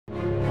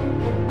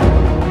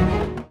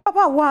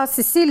wa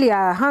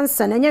Cecilia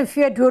Hanson enye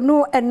mfie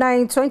duonu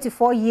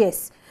 24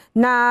 years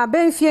na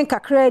benfie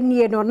kakra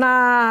nie no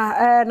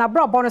na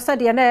brabo no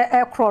sade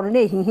na ekro no na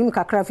ehihim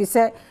kakra fi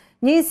se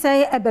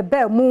nyisen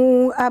ebebe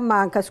mu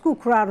ama nka school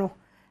kura no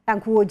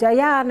anko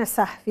ojaya na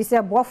sa fi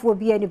se boafo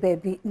bi ani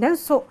baabi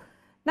nanso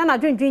na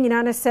dwendwen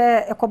nyina ne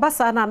se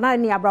ekobasa na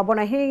ni abrabo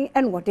na hen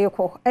enwode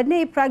ko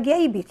ene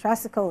prage ibi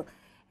tricycle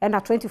na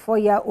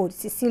 24-year-old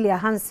Cecilia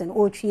Hanson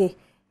otwie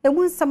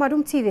emun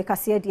Adom TV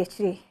Kasee de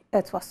akire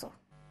etwaso.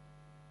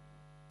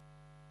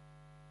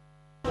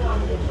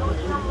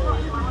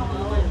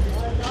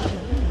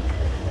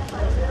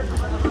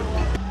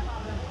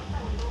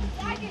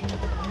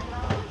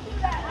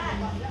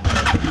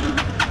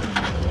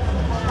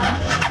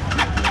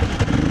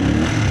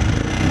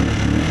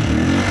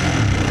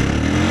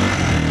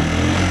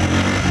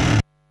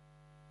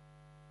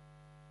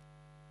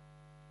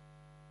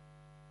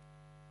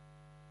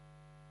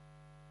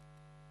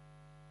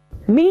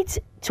 Meet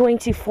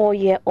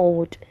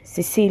 24-year-old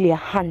Cecilia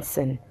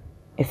Hanson.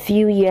 A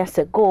few years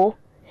ago,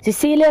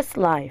 Cecilia's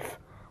life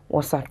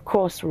was at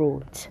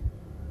crossroads.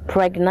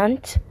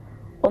 Pregnant,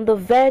 on the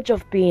verge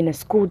of being a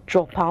school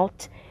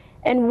dropout,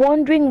 and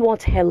wondering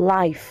what her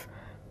life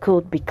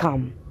could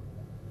become.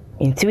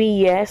 In 3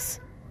 years,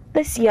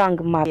 this young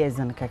mother... Yes,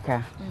 and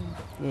kaka.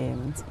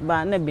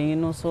 But na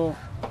being also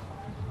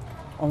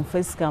on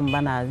first come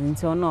bana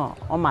until no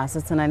on my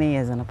sister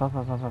years and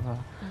papa.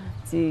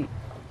 See,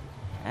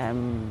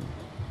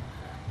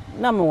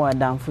 na me wa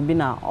down for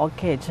bina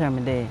okay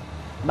charm there.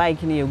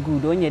 Bike ni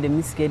good onye the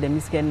miske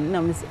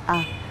na me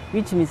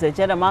which me say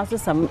cheda ma so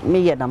some me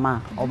ye da ma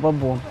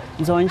obabo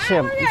nzo on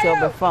charm nti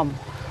obefam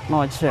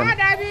na o charm.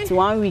 Ti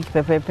 1 week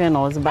pepepe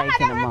na was bike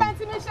na ma.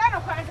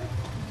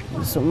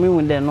 So me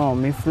when there no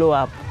me flow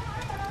up.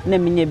 Na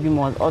me nya bi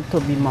mo auto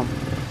bi mam.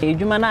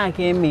 Ejuma na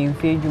aka me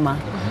mfe ejuma.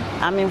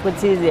 I mean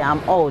kotizi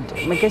I'm old.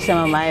 Me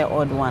kesha my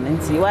old one.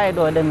 Nti why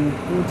do them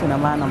into na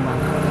ma na ma.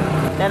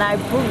 Then I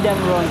proved them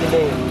wrong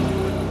today.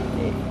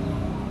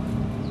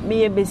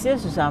 Me a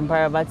business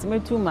sampara, but me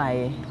too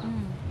my.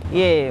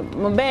 Yeah,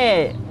 my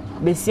bear,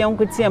 Bessian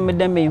could see me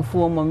them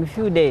inform on a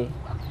few days.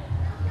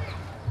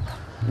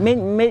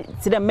 Me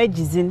to the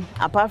medicine,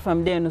 apart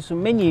from them, so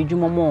many you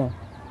more.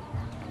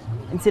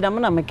 And see, I'm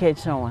not a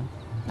catch one.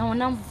 No,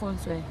 no, phone.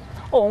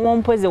 Oh,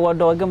 one pose what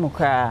dog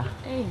cry.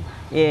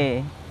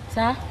 Yeah,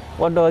 sir,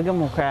 what dog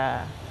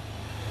cry.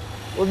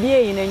 Will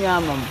be in a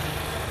mum.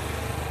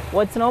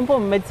 What's no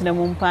point meeting a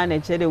moon pan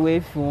and shed away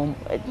from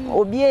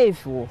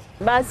Obiefu.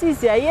 But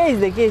Cecilia, here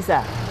is the case,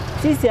 sir.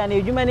 Cecilia,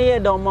 and you many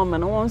don't mum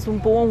and one soon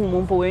poor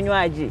woman for when you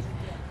are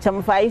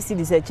Cham 5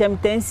 cities, a cham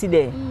 10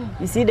 city.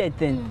 You see that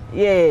thing?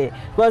 Yeah,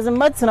 because the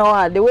much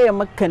now the way a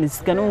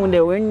mechanics can own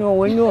the when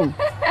you.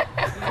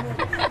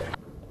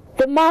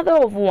 The mother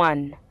of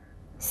one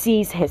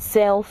sees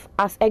herself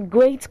as a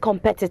great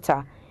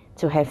competitor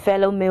to her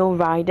fellow male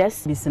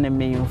riders.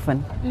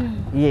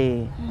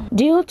 Yeah.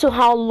 Due to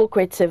how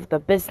lucrative the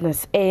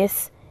business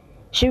is,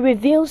 she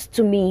reveals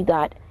to me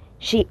that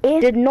she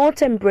did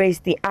not embrace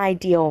the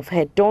idea of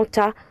her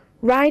daughter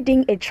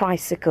riding a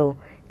tricycle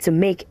to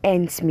make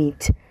ends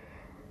meet.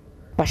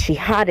 But she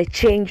had a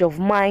change of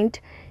mind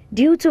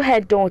due to her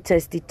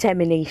daughter's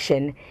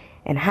determination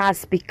and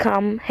has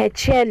become her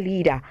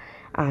cheerleader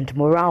and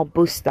morale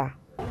booster.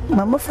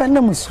 Mama friend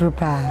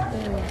musrupa.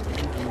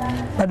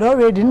 But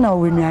already now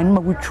we know I'm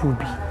a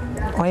chubi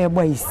or a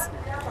boys.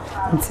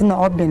 It's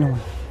not open.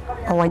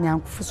 Or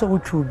young so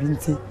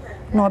chubi,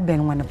 not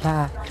ben one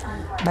pa.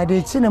 But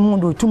the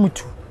chinamundo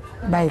tumutu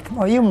bike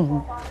or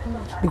you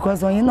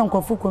because when you don't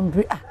go for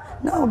complete.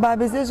 Now,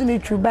 Baby says you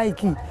need to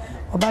bike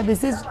or Baby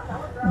says,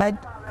 but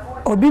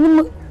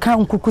Obinum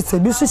can't cook a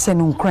business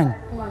and on cran.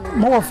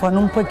 More for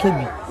no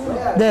pakebi.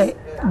 There,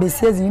 they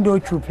says you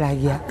don't true plug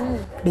here.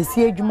 They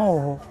say you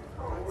more.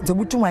 The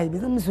boot to my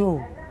business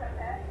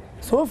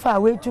so far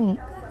away to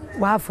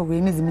waff away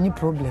is many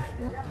problem.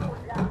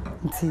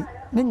 See,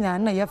 Nina,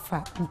 I have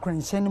fat and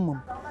crunch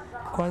anymore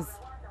because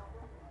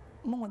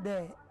more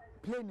there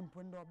playing in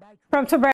Premtobre.